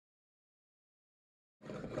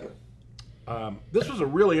This was a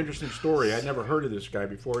really interesting story. I'd never heard of this guy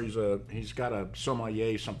before. He's got a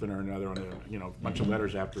sommelier something or another on a bunch of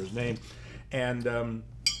letters after his name, and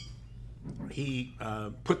he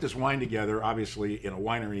put this wine together, obviously in a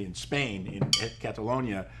winery in Spain, in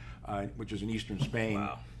Catalonia, which is in eastern Spain.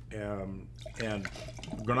 Wow. And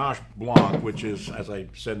Grenache Blanc, which is, as I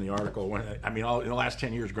said in the article, in the last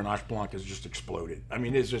 10 years, Grenache Blanc has just exploded. I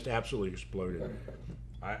mean, it's just absolutely exploded.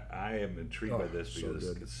 I am intrigued by this because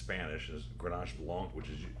it's Spanish. It's Grenache Blanc, which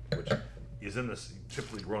is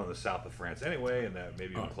typically grown in the south of France anyway, and that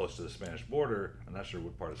maybe even close to the Spanish border. I'm not sure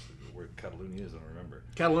what part where Catalonia is. I don't remember.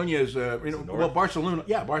 Catalonia is Barcelona.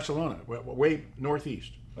 Yeah, Barcelona, way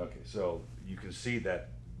northeast. Okay, so you can see that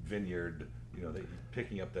vineyard. That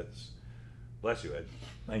picking up that's. Bless you, Ed.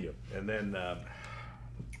 Thank you. And then,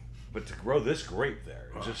 but to grow this grape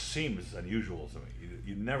there, it just seems unusual to me.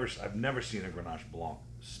 I've never seen a Grenache Blanc,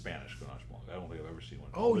 Spanish Grenache Blanc. I don't think I've ever seen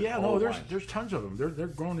one. Oh yeah, no, there's tons of them. They're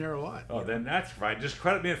grown there a lot. Oh, then that's fine. Just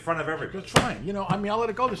credit me in front of everybody. That's fine. I'll let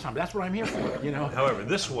it go this time. That's what I'm here for. However,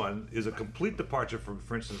 this one is a complete departure from,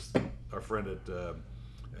 for instance, our friend at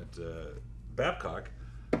Babcock.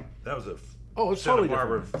 That was a it's totally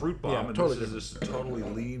Barbara different. fruit bomb, Yeah, and totally this is this totally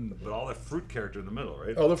lean, but all that fruit character in the middle,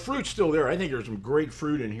 right? Oh, the fruit's still there. I think there's some great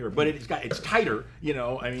fruit in here, but it's tighter,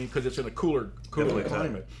 because it's in a cooler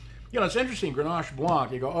climate. It's interesting, Grenache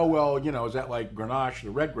Blanc. You go, oh well, is that like Grenache,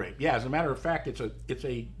 the red grape? Yeah, as a matter of fact, it's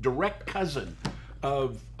a direct cousin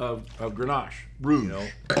of Grenache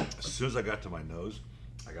Rouge. As soon as I got to my nose,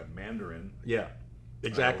 I got Mandarin. Yeah,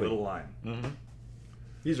 exactly. A little lime. Mm-hmm.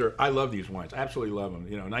 I love these wines. Absolutely love them.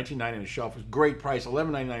 $19.90 on the shelf is great price.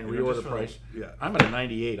 $11.99 reorder price. Yeah, I'm at a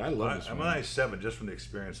 98. I love this. I'm a 97 just from the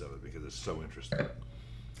experience of it because it's so interesting.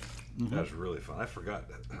 Mm-hmm. That was really fun. I forgot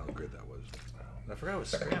how great that was. I forgot it was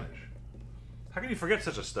Spanish. How can you forget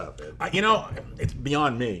such a stuff, Ed? It's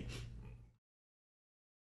beyond me.